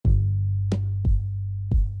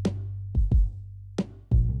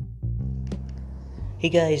Hey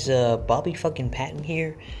guys, Bobby fucking Patton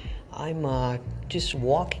here. I'm just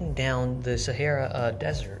walking down the Sahara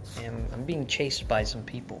Desert, and I'm being chased by some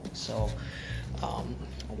people. So I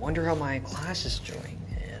wonder how my class is doing,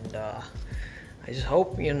 and I just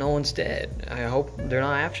hope no one's dead. I hope they're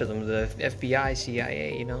not after them. The FBI,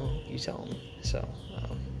 CIA, you tell them. So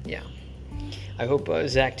yeah, I hope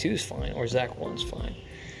Zach 2's fine or Zach 1's fine.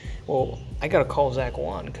 Well, I gotta call Zach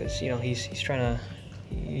 1 because he's trying to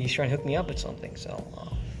hook me up at something. So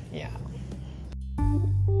yeah.